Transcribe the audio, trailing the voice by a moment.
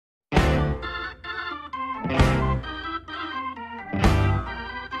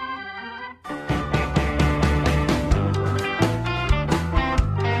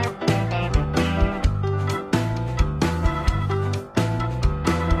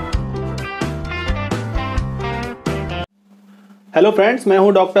Hello friends, मैं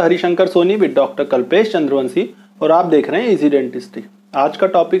हूं doctor Harishankar Soni with doctor Kalpesh Chandravanshi और आप देख रहे हैं इजी डेंटिस्ट्री। आज का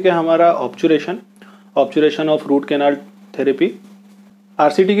टॉपिक है हमारा ऑब्चुरेशन of root canal therapy.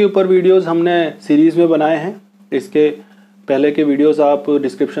 RCT के ऊपर वीडियोस हमने सीरीज़ में बनाए हैं। इसके पहले के वीडियोस आप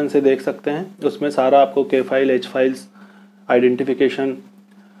डिस्क्रिप्शन से देख सकते हैं। उसमें सारा आपको के file, H files, identification,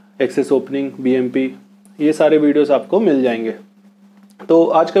 access opening, BMP, ये सारे वीडियोस आपको मिल जाएंगे। तो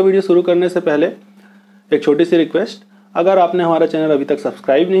आज का वीडियो शुरू करने से पहले एक छोटी सी रिक्वेस्ट, अगर आपने हमारा चैनल अभी तक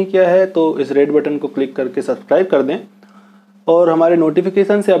सब्सक्राइब नहीं किया है तो इस रेड बटन को क्लिक करके सब्सक्राइब कर दें और हमारे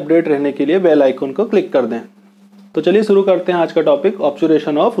नोटिफिकेशन से अपडेट रहने के लिए बेल आइकन को क्लिक कर दें। तो चलिए शुरू करते हैं आज का topic,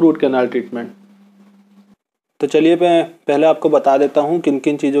 ऑब्चुरेशन of root canal treatment. तो चलिए मैं पहले आपको बता देता हूँ किन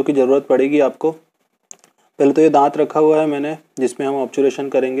किन चीज़ों की ज़रूरत पड़ेगी आपको। पहले तो ये दांत रखा हुआ है मैंने, जिसमें हम ऑब्चुरेशन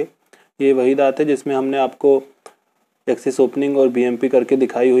करेंगे। ये वही दांत है जिसमें हमने आपको एक्सिस ओपनिंग और बीएमपी करके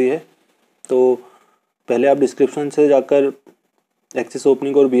दिखाई हुई है। तो पहले आप डिस्क्रिप्शन से जाकर एक्सिस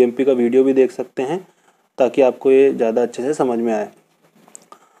ओपनिंग और बीएमपी का वीडियो भी देख सकते हैं ताकि आपको ये ज़्यादा अच्छे से समझ में आए।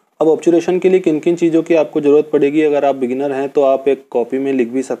 अब ऑब्चुरेशन के लिए किन किन चीज़ों की आपको ज़रूरत पड़ेगी, अगर आप बिगिनर हैं तो आप एक कॉपी में लिख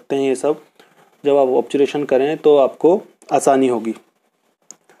भी सकते हैं। ये सब जब आप ऑब्चुरेशन करें तो आपको आसानी होगी।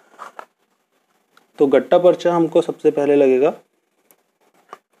 तो गट्टा पर्चा हमको सबसे पहले लगेगा।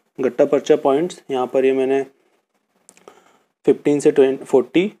 गट्टा पर्चा पॉइंट्स यहाँ पर ये मैंने 15 से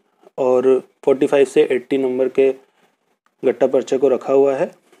 40 और 45 से 80 नंबर के गट्टा पर्चे को रखा हुआ है।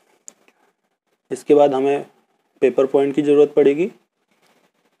 इसके बाद हमें पेपर पॉइंट की ज़रूरत पड़ेगी।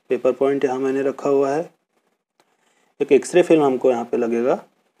 पेपर पॉइंट यहाँ मैंने रखा हुआ है। एक एक्सरे फिल्म हमको यहाँ पे लगेगा।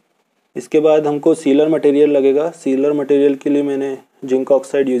 इसके बाद हमको सीलर मटेरियल लगेगा। सीलर मटेरियल के लिए मैंने जिंक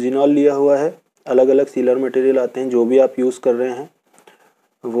ऑक्साइड यूजिनॉल लिया हुआ है। अलग अलग सीलर मटेरियल आते हैं, जो भी आप यूज़ कर रहे हैं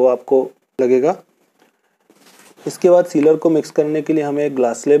वो आपको लगेगा। इसके बाद सीलर को मिक्स करने के लिए हमें एक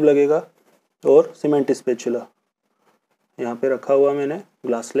ग्लास स्लैब लगेगा और सीमेंट स्पैचुला यहाँ पे रखा हुआ मैंने,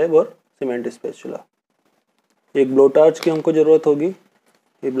 ग्लास स्लैब और सीमेंट स्पैचुला। एक ब्लो टॉर्च की हमको ज़रूरत होगी।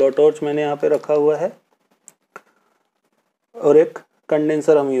 ये ब्लो टॉर्च मैंने यहाँ पे रखा हुआ है और एक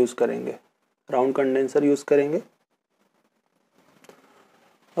कंडेंसर हम यूज़ करेंगे, राउंड कंडेंसर यूज़ करेंगे।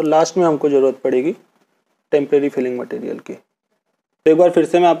 और लास्ट में हमको ज़रूरत पड़ेगी टेम्परेरी फिलिंग मटेरियल की। तो एक बार फिर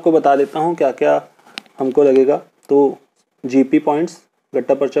से मैं आपको बता देता हूँ क्या क्या हमको लगेगा। तो जीपी पॉइंट्स,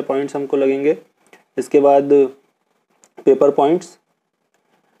 गट्टा पर्चा पॉइंट्स हमको लगेंगे। इसके बाद paper points,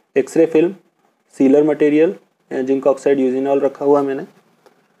 x ray film, sealer material, zinc oxide eugenol रखा हुआ मैंने,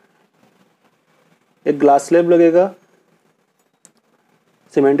 एक ग्लास स्लैब लगेगा,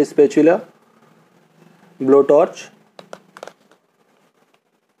 cement spatula, blow torch,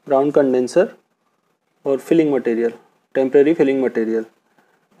 round condenser और filling material, temporary filling material.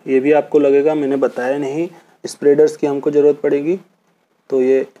 ये भी आपको लगेगा, मैंने बताया नहीं। स्प्रेडर्स की हमको ज़रूरत पड़ेगी। तो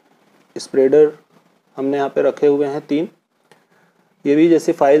ये स्प्रेडर हमने यहाँ पे रखे हुए हैं 3। ये भी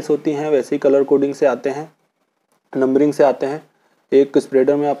जैसे फाइल्स होती हैं वैसे ही कलर कोडिंग से आते हैं, नंबरिंग से आते हैं। एक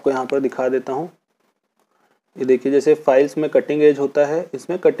स्प्रेडर मैं आपको यहाँ पर दिखा देता हूँ। ये देखिए, जैसे फाइल्स में कटिंग एज होता है,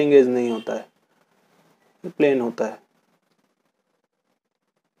 इसमें कटिंग एज नहीं होता है, ये प्लेन होता है।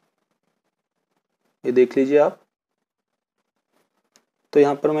 ये देख लीजिए आप। तो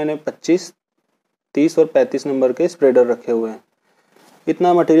यहाँ पर मैंने 25, 30 और 35 नंबर के स्प्रेडर रखे हुए हैं।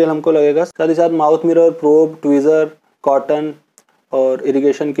 इतना मटेरियल हमको लगेगा। साथ ही साथ mouth mirror, probe, tweezer, cotton और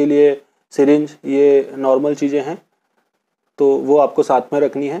इरिगेशन के लिए सिरिंज, ये नॉर्मल चीज़ें हैं तो वो आपको साथ में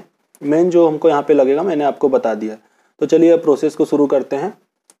रखनी है। मेन जो हमको यहाँ पे लगेगा मैंने आपको बता दिया। तो चलिए अब प्रोसेस को शुरू करते हैं।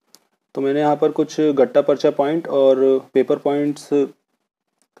 तो मैंने यहाँ पर कुछ गट्टा पर्चा पॉइंट और पेपर पॉइंट्स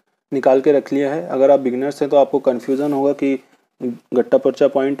निकाल के रख लिया है। अगर आप बिगिनर्स हैं तो आपको कन्फ्यूज़न होगा कि गट्टा पर्चा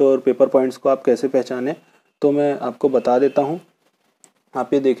पॉइंट और पेपर पॉइंट्स को आप कैसे पहचानें, तो मैं आपको बता देता हूँ।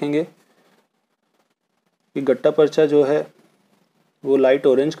 आप ये देखेंगे कि गट्टा पर्चा जो है वो लाइट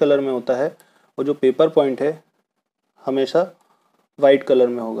ऑरेंज कलर में होता है और जो पेपर पॉइंट है हमेशा वाइट कलर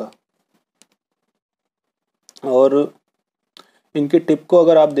में होगा। और इनकी टिप को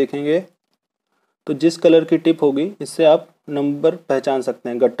अगर आप देखेंगे तो जिस कलर की टिप होगी इससे आप नंबर पहचान सकते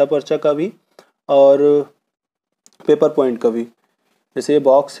हैं, गट्टा पर्चा का भी और पेपर पॉइंट का भी। जैसे ये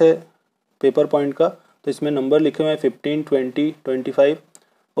बॉक्स है पेपर पॉइंट का, तो इसमें नंबर लिखे हुए हैं 15, 20, 25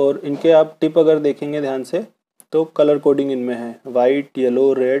 और इनके आप टिप अगर देखेंगे ध्यान से तो कलर कोडिंग इनमें है, white,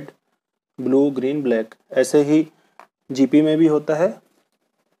 yellow, red, blue, green, black. ऐसे ही जीपी में भी होता है।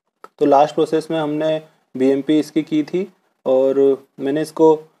 तो लास्ट प्रोसेस में हमने बीएमपी इसकी की थी और मैंने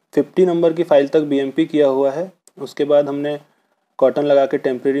इसको 50 नंबर की फाइल तक बीएमपी किया हुआ है। उसके बाद हमने कॉटन लगा के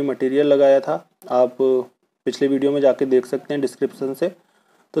टेम्परेरी मटेरियल लगाया था। आप पिछले वीडियो में जाके देख सकते हैं डिस्क्रिप्शन से।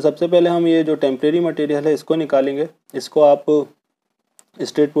 तो सबसे पहले हम ये जो टेम्परेरी मटेरियल है इसको निकालेंगे। इसको आप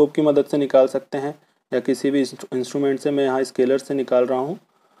स्ट्रेट प्रोब की मदद से निकाल सकते हैं या किसी भी इंस्ट्रूमेंट से मैं यहाँ स्केलर से निकाल रहा हूँ।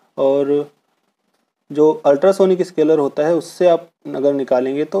 और जो अल्ट्रासोनिक स्केलर होता है उससे आप अगर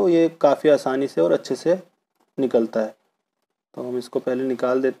निकालेंगे तो ये काफ़ी आसानी से और अच्छे से निकलता है। तो हम इसको पहले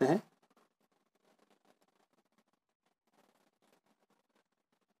निकाल देते हैं।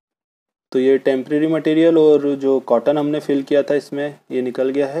 तो ये टेम्परेरी मटेरियल और जो कॉटन हमने फिल किया था इसमें ये निकल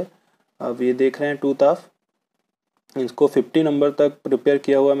गया है। अब ये देख रहे हैं टूथ ऑफ, इसको 50 नंबर तक प्रिपेयर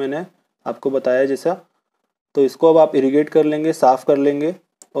किया हुआ मैंने आपको बताया जैसा। तो इसको अब आप इरिगेट कर लेंगे, साफ़ कर लेंगे,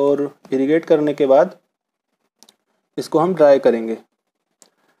 और इरिगेट करने के बाद इसको हम ड्राई करेंगे।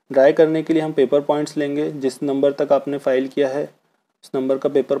 ड्राई करने के लिए हम पेपर पॉइंट्स लेंगे। जिस नंबर तक आपने फाइल किया है उस नंबर का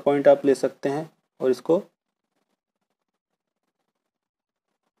पेपर पॉइंट आप ले सकते हैं और इसको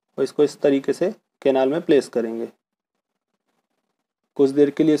इस तरीके से कैनाल में प्लेस करेंगे। कुछ देर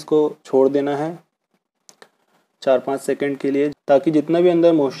के लिए इसको छोड़ देना है, 4-5 सेकंड के लिए, ताकि जितना भी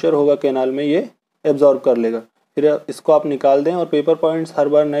अंदर मॉइस्चर होगा कैनाल में ये एब्जॉर्ब कर लेगा। फिर इसको आप निकाल दें और पेपर पॉइंट्स हर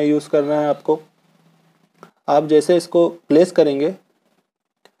बार नए यूज़ करना है आपको। आप जैसे इसको प्लेस करेंगे,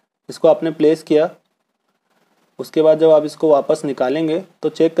 इसको आपने प्लेस किया, उसके बाद जब आप इसको वापस निकालेंगे तो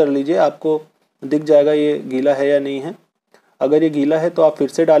चेक कर लीजिए, आपको दिख जाएगा ये गीला है या नहीं है। अगर ये गीला है तो आप फिर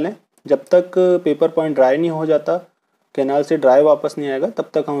से डालें। जब तक पेपर पॉइंट ड्राई नहीं हो जाता, कैनाल से ड्राई वापस नहीं आएगा, तब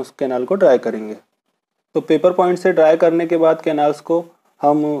तक हम उस कैनाल को ड्राई करेंगे। तो पेपर पॉइंट से ड्राई करने के बाद कैनाल्स को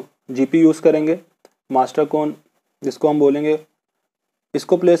हम जीपी यूज़ करेंगे, मास्टर कोन जिसको हम बोलेंगे।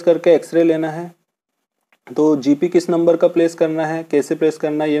 इसको प्लेस करके एक्सरे लेना है। तो जीपी किस नंबर का प्लेस करना है, कैसे प्लेस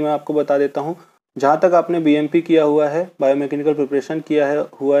करना है, ये मैं आपको बता देता हूँ। जहाँ तक आपने बीएमपी किया हुआ है, बायोमैकेनिकल प्रिपरेशन किया है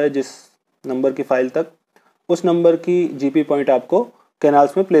हुआ है जिस नंबर की फाइल तक, उस नंबर की जीपी पॉइंट आपको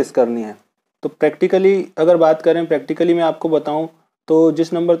कैनाल्स में प्लेस करनी है। तो प्रैक्टिकली अगर बात करें, प्रैक्टिकली मैं आपको बताऊं तो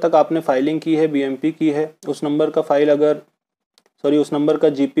जिस नंबर तक आपने फाइलिंग की है, बीएमपी की है, उस नंबर का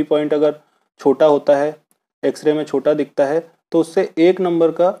जीपी पॉइंट अगर छोटा होता है, एक्सरे में छोटा दिखता है, तो उससे एक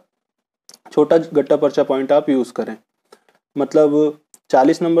नंबर का छोटा गट्टा पर्चा पॉइंट आप यूज़ करें। मतलब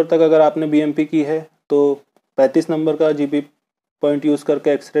 40 नंबर तक अगर आपने बीएमपी की है तो 35 नंबर का जीपी पॉइंट यूज़ करके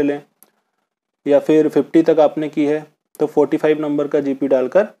एक्सरे लें, या फिर 50 तक आपने की है तो 45 नंबर का जीपी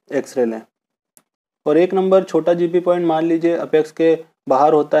डालकर एक्सरे लें। और एक नंबर छोटा जीपी पॉइंट मान लीजिए अपेक्स के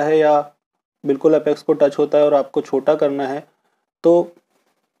बाहर होता है या बिल्कुल अपेक्स को टच होता है और आपको छोटा करना है, तो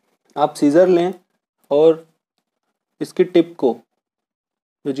आप सीज़र लें और इसकी टिप को,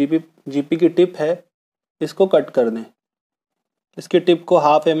 जो जीपी की टिप है, इसको कट कर दें। इसकी टिप को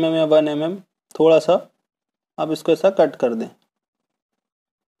 0.5 mm या 1 mm थोड़ा सा आप इसको ऐसा कट कर दें।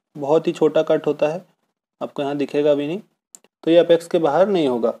 बहुत ही छोटा कट होता है, आपको यहाँ दिखेगा भी नहीं, तो ये अपेक्स के बाहर नहीं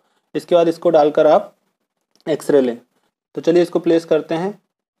होगा। इसके बाद इसको डालकर आप एक्सरे लें। तो चलिए इसको प्लेस करते हैं।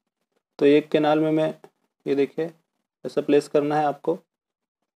 तो एक कैनाल में मैं, ये देखिए ऐसा प्लेस करना है आपको।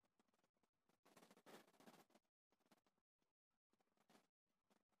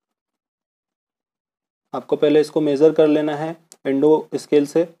 आपको पहले इसको मेज़र कर लेना है एंडो स्केल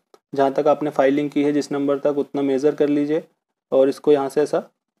से, जहाँ तक आपने फाइलिंग की है जिस नंबर तक उतना मेज़र कर लीजिए, और इसको यहाँ से ऐसा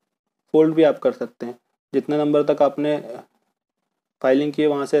फोल्ड भी आप कर सकते हैं। जितने नंबर तक आपने फाइलिंग की है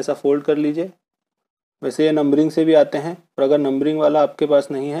वहाँ से ऐसा फोल्ड कर लीजिए। वैसे ये नंबरिंग से भी आते हैं, पर अगर नंबरिंग वाला आपके पास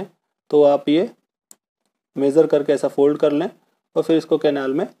नहीं है तो आप ये मेज़र करके ऐसा फोल्ड कर लें और फिर इसको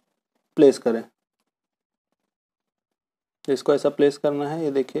कैनाल में प्लेस करें। इसको ऐसा प्लेस करना है,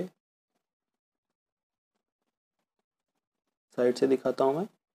 ये देखिए साइड से दिखाता हूँ मैं,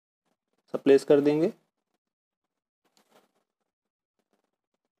 सब प्लेस कर देंगे।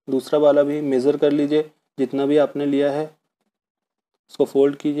 दूसरा वाला भी मेज़र कर लीजिए, जितना भी आपने लिया है उसको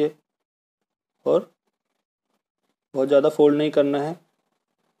फोल्ड कीजिए, और बहुत ज़्यादा फोल्ड नहीं करना है,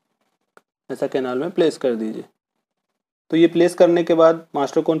 ऐसा कैनाल में प्लेस कर दीजिए। तो ये प्लेस करने के बाद,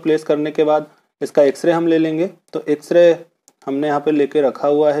 मास्टर कोन प्लेस करने के बाद इसका एक्सरे हम ले लेंगे। तो एक्सरे हमने यहाँ पे लेके रखा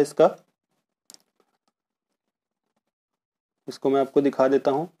हुआ है इसको मैं आपको दिखा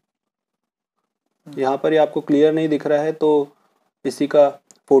देता हूँ। यहाँ पर ये आपको क्लियर नहीं दिख रहा है तो इसी का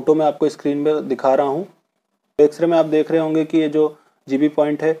फ़ोटो मैं आपको स्क्रीन पर दिखा रहा हूँ। एक्सरे में आप देख रहे होंगे कि ये जो जीबी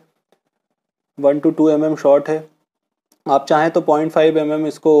पॉइंट है 1 to 2 mm शॉर्ट है। आप चाहें तो 0.5 mm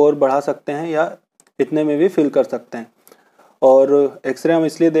इसको और बढ़ा सकते हैं या इतने में भी फिल कर सकते हैं। और एक्सरे हम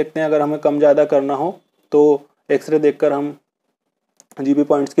इसलिए देखते हैं, अगर हमें कम ज़्यादा करना हो तो एक्सरे देखकर हम जीबी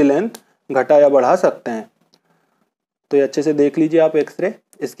पॉइंट्स की लेंथ घटा या बढ़ा सकते हैं। तो ये अच्छे से देख लीजिए आप एक्सरे।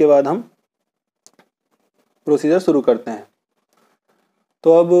 इसके बाद हम प्रोसीजर शुरू करते हैं।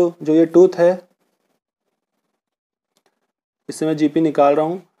 तो अब जो ये टूथ है इससे मैं जीपी निकाल रहा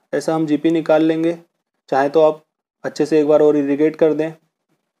हूँ। ऐसा हम जीपी निकाल लेंगे। चाहे तो आप अच्छे से एक बार और इरिगेट कर दें,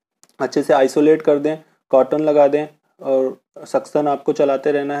 अच्छे से आइसोलेट कर दें, कॉटन लगा दें और सक्शन आपको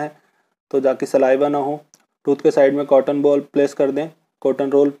चलाते रहना है तो जाके सलाइवा ना हो। टूथ के साइड में कॉटन बॉल प्लेस कर दें, कॉटन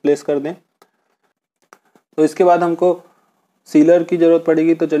रोल प्लेस कर दें। तो इसके बाद हमको सीलर की ज़रूरत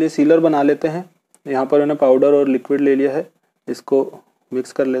पड़ेगी, तो चलिए सीलर बना लेते हैं। यहाँ पर मैंने पाउडर और लिक्विड ले लिया है, इसको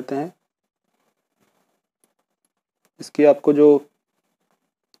मिक्स कर लेते हैं। इसकी आपको जो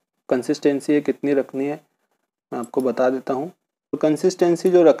कंसिस्टेंसी है कितनी रखनी है मैं आपको बता देता हूँ। तो कंसिस्टेंसी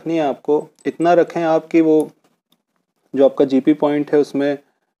जो रखनी है आपको, इतना रखें आप कि वो जो आपका जीपी पॉइंट है उसमें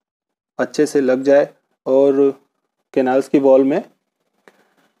अच्छे से लग जाए और कैनाल्स की वॉल में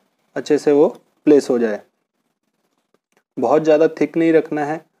अच्छे से वो प्लेस हो जाए। बहुत ज़्यादा थिक नहीं रखना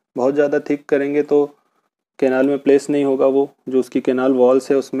है, बहुत ज़्यादा थिक करेंगे तो कैनाल में प्लेस नहीं होगा, वो जो उसकी कैनाल वॉल्स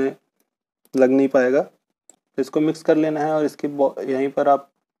है उसमें लग नहीं पाएगा। इसको मिक्स कर लेना है और इसकी यहीं पर आप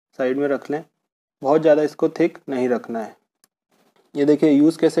साइड में रख लें। बहुत ज़्यादा इसको थिक नहीं रखना है। ये देखिए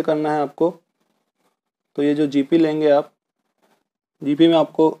यूज़ कैसे करना है आपको। तो ये जो जीपी लेंगे आप, जीपी में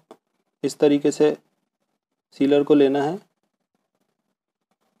आपको इस तरीके से सीलर को लेना है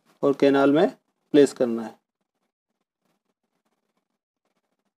और कैनाल में प्लेस करना है।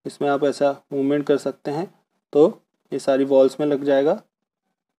 इसमें आप ऐसा मूवमेंट कर सकते हैं तो ये सारी वॉल्स में लग जाएगा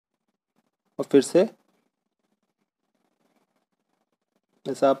और फिर से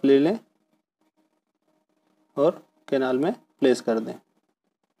ऐसा आप ले लें और कैनाल में प्लेस कर दें।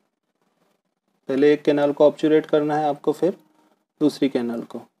 पहले एक कैनाल को ऑब्चुरेट करना है आपको, फिर दूसरी कैनाल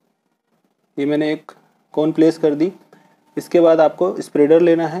को। ये मैंने एक कोन प्लेस कर दी। इसके बाद आपको स्प्रेडर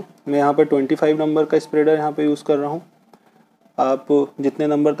लेना है। मैं यहाँ पर 25 नंबर का स्प्रेडर यहाँ पे यूज़ कर रहा हूँ। आप जितने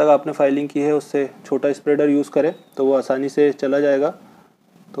नंबर तक आपने फाइलिंग की है उससे छोटा स्प्रेडर यूज़ करें तो वो आसानी से चला जाएगा।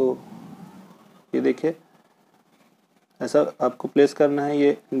 तो ये देखिए ऐसा आपको प्लेस करना है,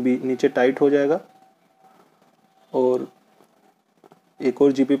 ये नीचे टाइट हो जाएगा और एक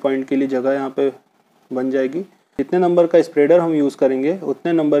और जीपी पॉइंट के लिए जगह यहाँ पे बन जाएगी। जितने नंबर का स्प्रेडर हम यूज़ करेंगे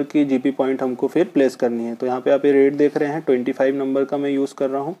उतने नंबर की जीपी पॉइंट हमको फिर प्लेस करनी है। तो यहाँ पे आप ये रेट देख रहे हैं, 25 नंबर का मैं यूज़ कर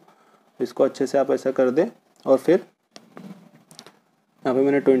रहा हूँ। इसको अच्छे से आप ऐसा कर दें और फिर यहाँ पे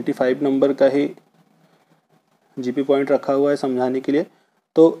मैंने 25 नंबर का ही जीपी पॉइंट रखा हुआ है समझाने के लिए।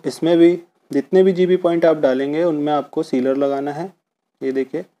 तो इसमें भी जितने भी जीपी पॉइंट आप डालेंगे उनमें आपको सीलर लगाना है। ये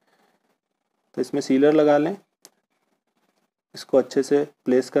देखिए, तो इसमें सीलर लगा लें, इसको अच्छे से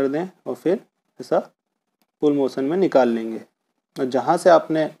प्लेस कर दें और फिर ऐसा फुल मोशन में निकाल लेंगे। और जहाँ से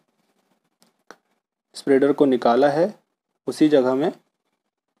आपने स्प्रेडर को निकाला है उसी जगह में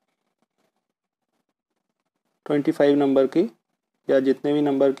 25 नंबर की या जितने भी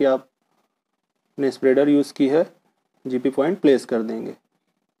नंबर की आपने स्प्रेडर यूज़ की है जीपी पॉइंट प्लेस कर देंगे।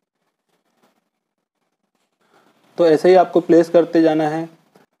 तो ऐसे ही आपको प्लेस करते जाना है।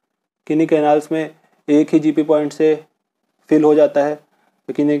 किन्हीं कैनाल्स में एक ही जीपी पॉइंट से फिल हो जाता है,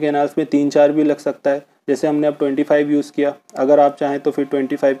 तो किन्हीं कैनाल्स में 3-4 भी लग सकता है। जैसे हमने अब 25 यूज़ किया, अगर आप चाहें तो फिर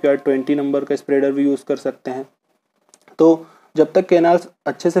 25 के बाद 20 नंबर का स्प्रेडर भी यूज़ कर सकते हैं। तो जब तक कैनाल्स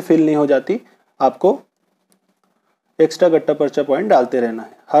अच्छे से फिल नहीं हो जाती आपको एक्स्ट्रा गट्टा पर्चा पॉइंट डालते रहना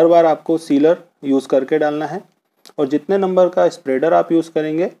है। हर बार आपको सीलर यूज़ करके डालना है और जितने नंबर का स्प्रेडर आप यूज़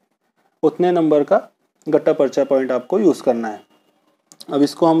करेंगे उतने नंबर का गट्टा पर्चा पॉइंट आपको यूज़ करना है। अब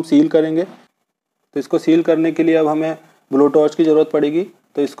इसको हम सील करेंगे। तो इसको सील करने के लिए अब हमें ब्लो टॉर्च की ज़रूरत पड़ेगी।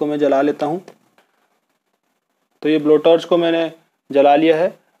 तो इसको मैं जला लेता हूँ। तो ये ब्लो टॉर्च को मैंने जला लिया है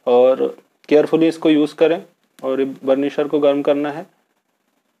और केयरफुली इसको यूज़ करें और बर्निशर को गर्म करना है।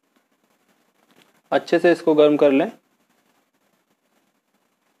 अच्छे से इसको गर्म कर लें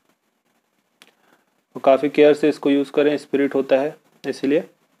और काफ़ी केयर से इसको यूज़ करें, स्पिरिट होता है इसलिए।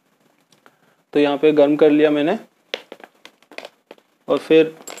 तो यहाँ पे गर्म कर लिया मैंने और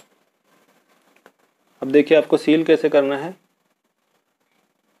फिर अब देखिए आपको सील कैसे करना है।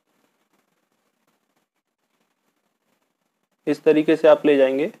 इस तरीके से आप ले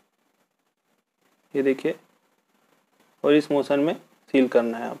जाएंगे, ये देखिए, और इस मोशन में सील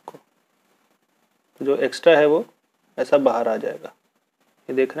करना है आपको। तो जो एक्स्ट्रा है वो ऐसा बाहर आ जाएगा।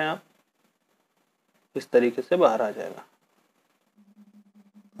 ये देख रहे हैं आप, इस तरीके से बाहर आ जाएगा।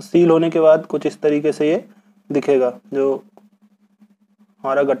 सील होने के बाद कुछ इस तरीके से ये दिखेगा। जो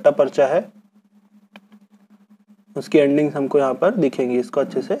हमारा गट्टा पर्चा है उसकी एंडिंग्स हमको यहाँ पर दिखेंगी। इसको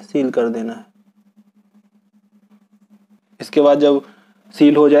अच्छे से सील कर देना है। इसके बाद जब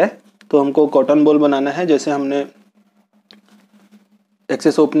सील हो जाए तो हमको कॉटन बॉल बनाना है, जैसे हमने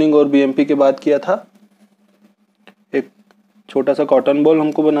एक्सेस ओपनिंग और बीएमपी के बाद किया था। एक छोटा सा कॉटन बॉल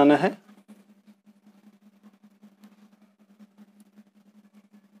हमको बनाना है।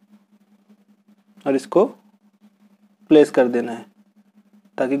 और इसको प्लेस कर देना है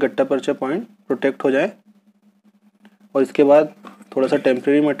ताकि गट्टा पर्चा पॉइंट प्रोटेक्ट हो जाए। और इसके बाद थोड़ा सा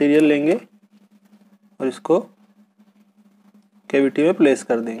टेम्परेरी मटेरियल लेंगे और इसको कैविटी में प्लेस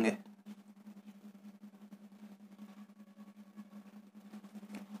कर देंगे।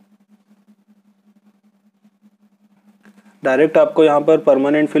 डायरेक्ट आपको यहाँ पर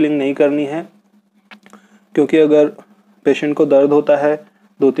परमानेंट फिलिंग नहीं करनी है, क्योंकि अगर पेशेंट को दर्द होता है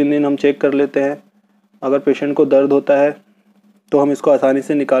 2-3 दिन हम चेक कर लेते हैं। अगर पेशेंट को दर्द होता है तो हम इसको आसानी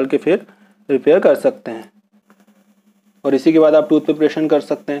से निकाल के फिर रिपेयर कर सकते हैं। और इसी के बाद आप टूथ प्रिपरेशन कर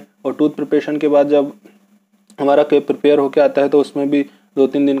सकते हैं। और टूथ प्रिपरेशन के बाद जब हमारा कैप प्रिपेयर होके आता है तो उसमें भी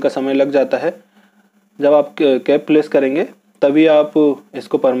 2-3 दिन का समय लग जाता है। जब आप कैप प्लेस करेंगे तभी आप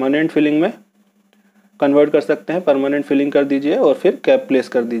इसको परमानेंट फिलिंग में कन्वर्ट कर सकते हैं। परमानेंट फिलिंग कर दीजिए और फिर कैप प्लेस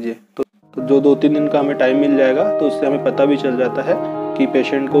कर दीजिए। तो जो 2-3 दिन का हमें टाइम मिल जाएगा तो उससे हमें पता भी चल जाता है कि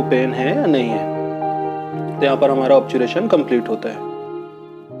पेशेंट को पेन है या नहीं है। तो यहाँ पर हमारा ऑब्चुरेशन कंप्लीट होता है।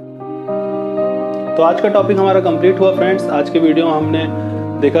 तो आज का टॉपिक हमारा कंप्लीट हुआ फ्रेंड्स। आज के वीडियो में हमने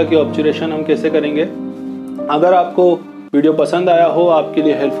देखा कि ऑब्चुरेशन हम कैसे करेंगे। अगर आपको वीडियो पसंद आया हो, आपके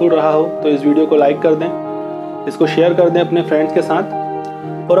लिए हेल्पफुल रहा हो, तो इस वीडियो को लाइक कर दें, इसको शेयर कर दें अपने फ्रेंड्स के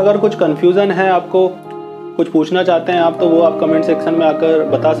साथ। और अगर कुछ कन्फ्यूज़न है, आपको कुछ पूछना चाहते हैं आप, तो वो आप कमेंट सेक्शन में आकर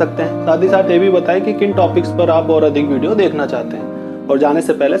बता सकते हैं। साथ ही साथ ये भी बताएं कि किन टॉपिक्स पर आप और अधिक वीडियो देखना चाहते हैं। और जाने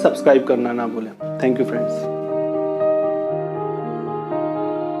से पहले सब्सक्राइब करना ना भूलें। Thank you friends.